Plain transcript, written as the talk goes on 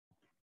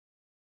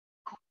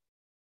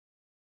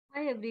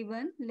Hi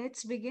everyone,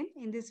 let's begin.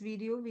 In this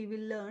video, we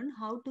will learn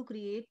how to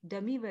create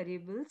dummy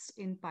variables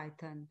in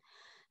Python.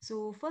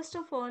 So first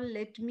of all,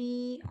 let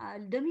me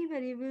dummy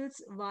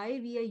variables. Why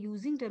we are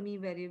using dummy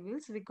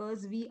variables?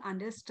 Because we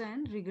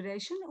understand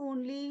regression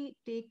only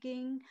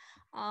taking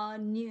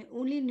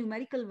only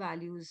numerical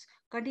values,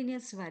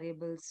 continuous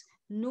variables,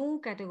 no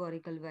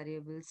categorical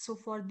variables. So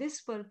for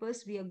this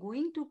purpose, we are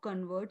going to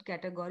convert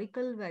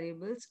categorical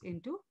variables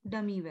into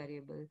dummy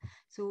variable.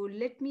 So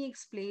let me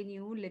explain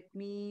you. Let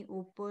me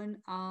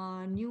open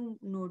a new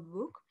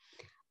notebook.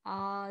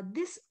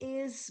 This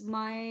is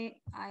my,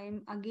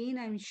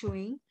 I'm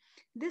showing,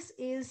 this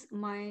is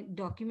my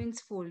documents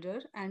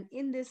folder, and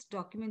in this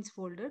documents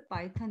folder,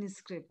 Python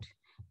script.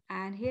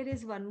 And here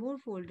is one more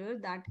folder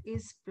that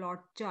is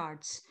plot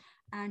charts.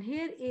 And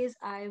here is,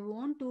 I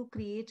want to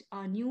create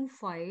a new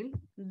file,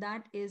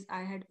 that is,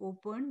 I had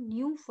opened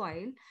new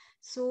file.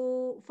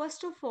 So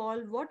first of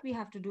all, what we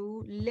have to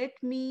do, let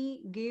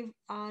me give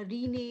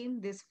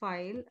rename this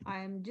file. I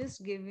am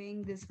just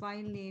giving this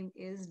file name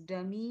is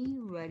dummy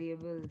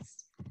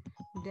variables.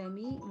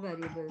 Dummy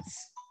variables.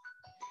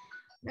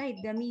 Right,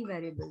 dummy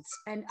variables.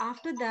 And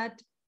after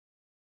that,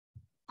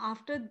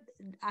 after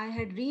I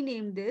had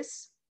renamed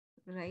this,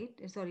 right?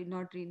 Sorry,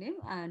 not rename.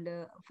 And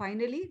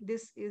finally,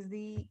 this is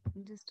the,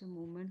 just a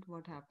moment,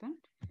 what happened?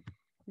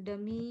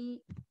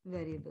 Dummy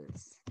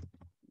variables.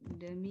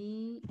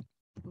 Dummy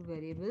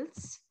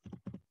variables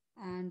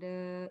and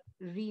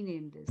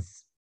rename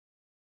this.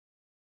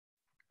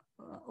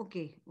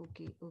 Okay.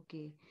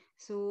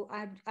 So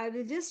I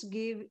will just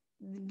give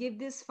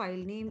this file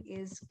name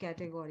is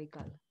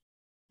categorical,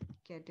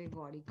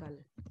 categorical,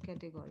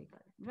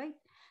 right?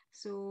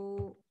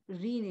 So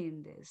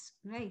rename this,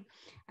 right?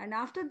 And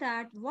after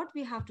that, what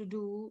we have to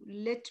do,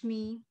 let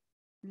me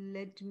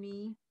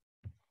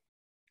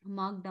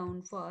mark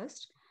down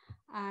first.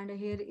 And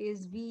here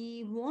is,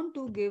 we want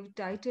to give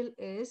title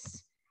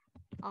is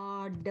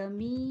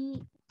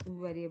dummy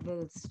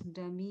variables,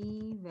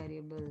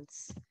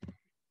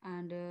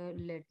 and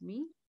let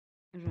me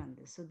run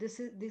this. So this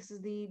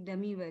is the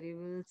dummy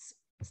variables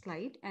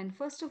slide. And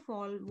first of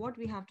all, what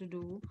we have to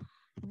do,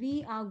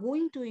 we are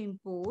going to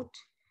import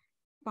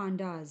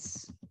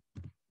pandas,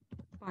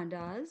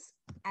 pandas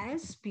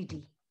as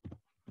pd,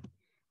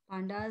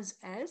 pandas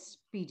as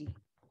pd,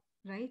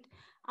 right?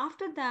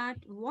 After that,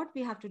 what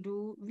we have to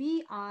do,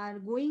 we are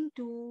going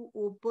to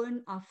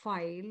open a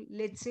file.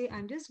 Let's say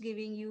I'm just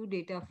giving you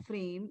data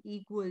frame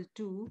equal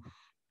to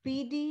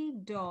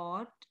pd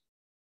dot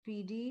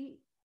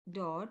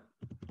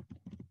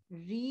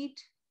read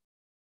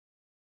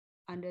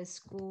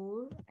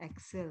underscore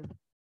excel.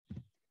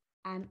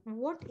 And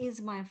what is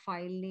my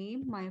file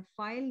name? My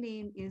file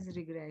name is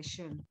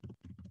regression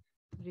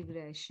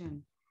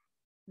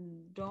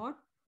dot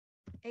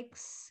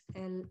xlsx.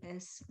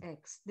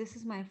 This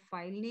is my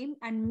file name,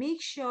 and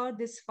make sure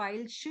this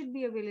file should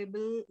be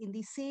available in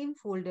the same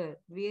folder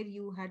where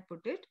you had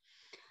put it,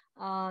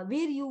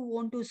 where you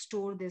want to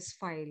store this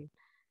file.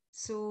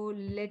 So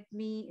let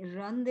me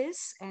run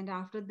this, and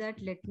after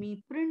that, let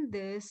me print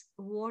this.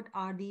 What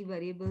are the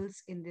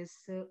variables in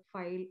this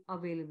file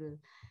available?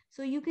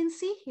 So you can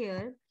see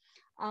here,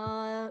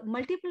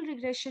 multiple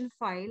regression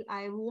file.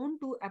 I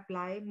want to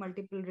apply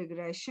multiple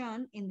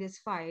regression in this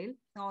file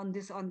on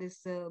this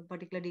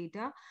particular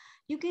data.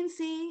 You can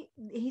see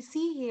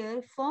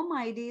here firm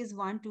ID is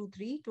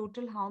 123.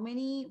 Total how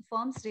many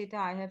firms data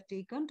I have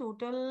taken?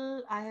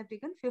 Total I have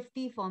taken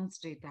 50 firms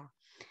data.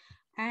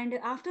 And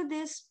after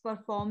this,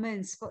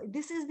 performance,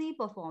 this is the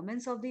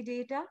performance of the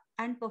data,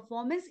 and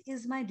performance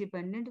is my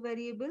dependent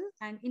variable,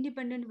 and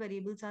independent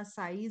variables are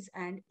size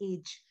and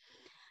age.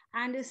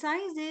 And the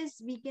size is,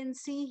 we can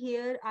see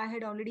here, I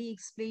had already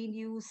explained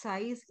you,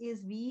 size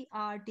is we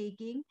are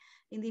taking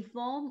in the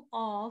form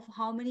of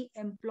how many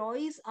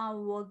employees are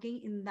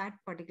working in that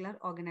particular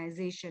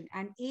organization.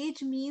 And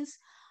age means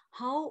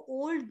how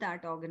old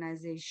that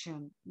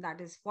organization, that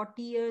is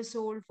 40 years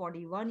old,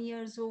 41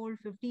 years old,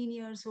 15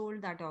 years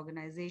old, that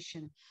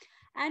organization.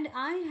 And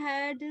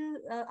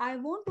I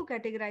want to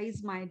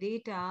categorize my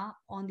data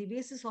on the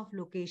basis of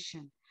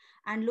location.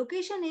 And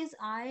location is,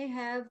 I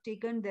have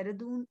taken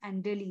Dehradun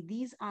and Delhi.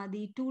 These are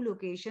the two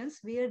locations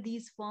where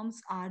these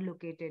firms are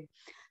located.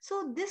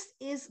 So this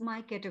is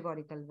my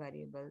categorical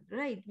variable,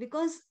 right?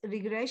 Because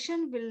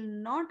regression will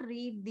not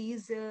read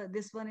these,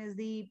 this one is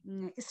the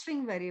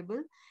string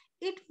variable.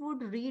 It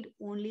would read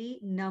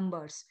only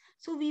numbers.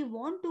 So we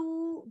want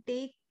to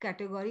take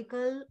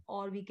categorical,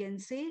 or we can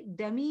say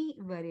dummy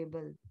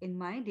variable in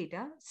my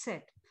data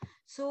set.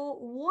 So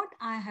what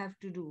I have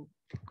to do,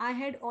 I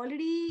had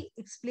already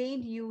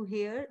explained you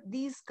here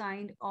these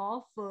kind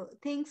of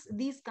things,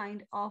 these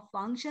kind of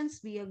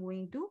functions we are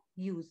going to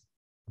use.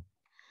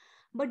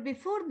 But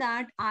before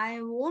that,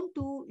 I want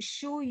to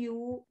show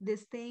you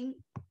this thing.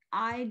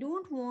 I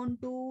don't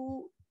want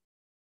to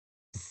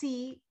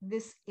see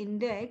this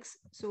index.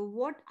 So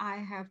what I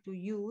have to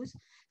use,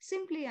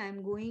 simply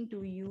I'm going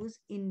to use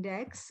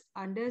index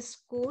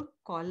underscore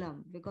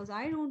column, because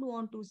I don't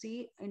want to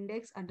see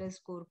index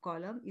underscore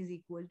column is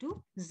equal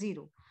to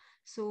 0.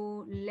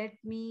 So let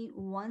me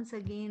once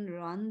again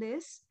run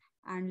this,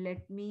 and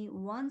let me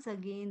once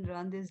again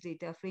run this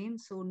data frame.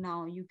 So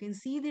now you can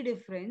see the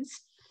difference.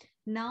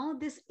 Now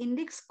this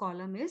index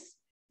column is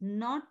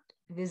not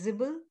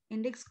visible,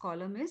 index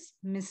column is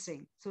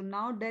missing. So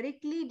now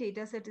directly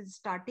dataset is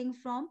starting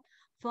from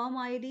firm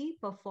ID,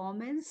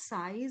 performance,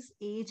 size,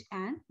 age,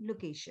 and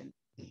location.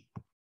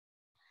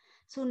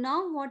 So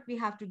now what we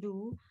have to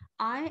do,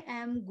 I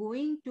am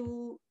going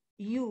to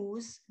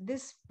use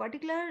this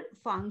particular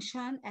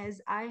function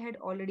as I had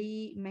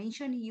already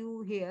mentioned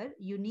you here,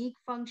 unique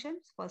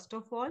functions. First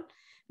of all,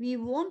 we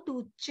want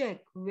to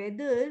check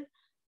whether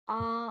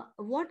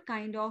what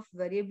kind of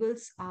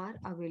variables are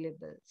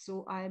available.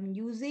 So I am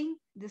using,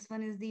 this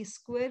one is the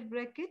square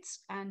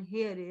brackets, and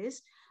here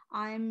is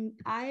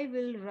I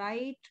will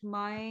write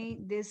my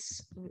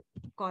this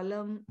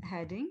column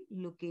heading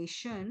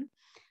location,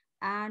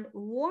 and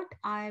what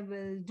I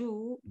will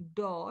do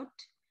dot,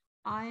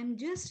 I am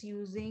just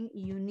using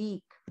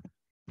unique,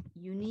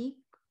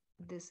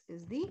 this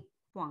is the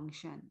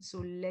function. So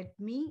let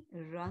me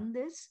run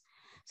this.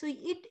 So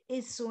it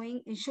is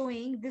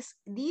showing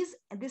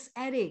this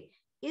array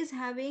is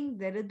having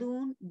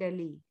Dehradun,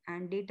 Delhi,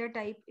 and data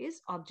type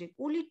is object.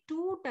 Only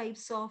two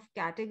types of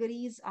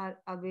categories are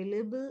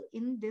available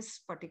in this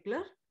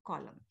particular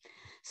column.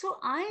 So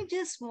I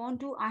just want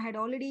to, I had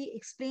already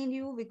explained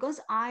you,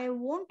 because I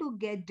want to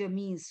get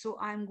dummies. So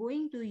I'm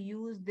going to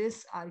use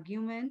this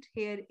argument.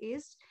 Here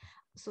is,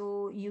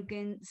 so you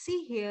can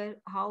see here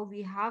how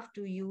we have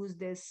to use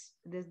this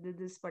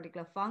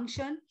particular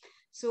function.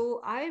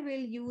 So I will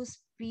use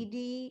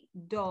pd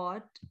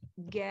dot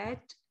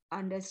get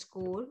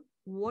underscore,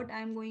 what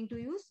I'm going to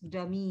use,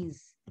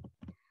 dummies,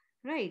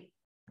 right?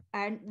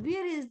 And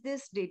where is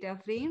this data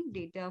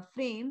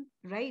frame,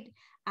 right?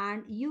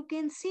 And you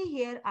can see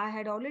here I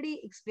had already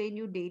explained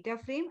you data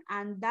frame,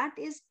 and that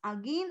is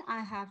again I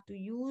have to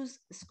use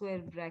square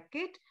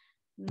bracket,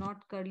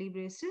 not curly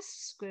braces,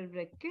 square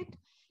bracket.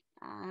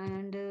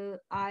 And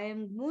I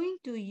am going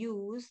to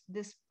use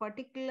this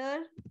particular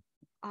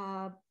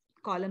uh,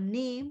 column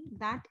name,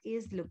 that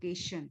is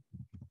location.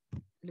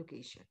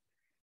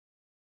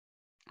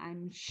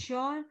 I'm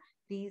sure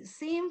the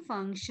same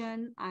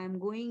function I'm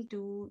going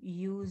to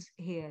use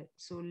here.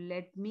 So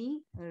let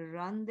me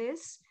run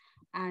this,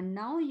 and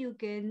now you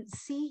can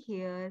see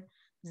here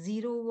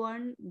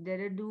 01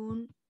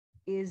 Dehradun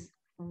is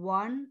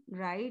 1,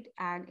 right?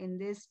 And in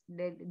this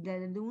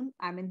Dehradun,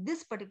 I mean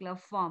this particular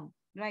form,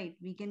 right?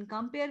 We can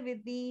compare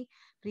with the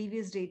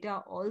previous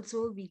data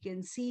also. We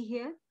can see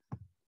here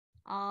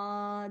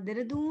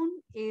Dehradun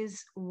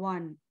is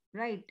 1,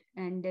 right?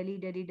 And Delhi,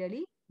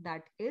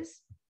 that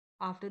is,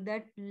 after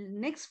that,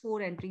 next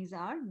 4 entries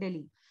are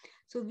Delhi.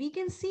 So we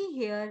can see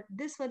here,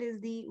 this one is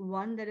the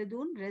 1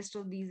 Dehradun, rest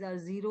of these are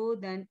 0,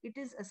 then it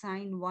is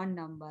assigned 1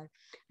 number.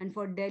 And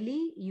for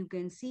Delhi, you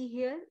can see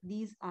here,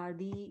 these are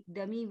the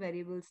dummy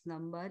variables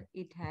number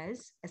it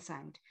has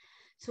assigned.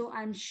 So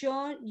I'm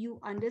sure you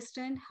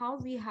understand how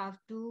we have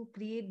to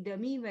create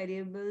dummy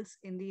variables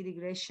in the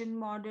regression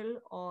model,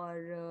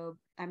 or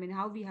I mean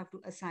how we have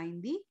to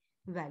assign the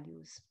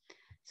values.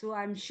 So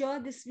I'm sure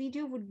this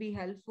video would be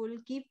helpful.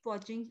 Keep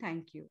watching.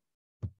 Thank you.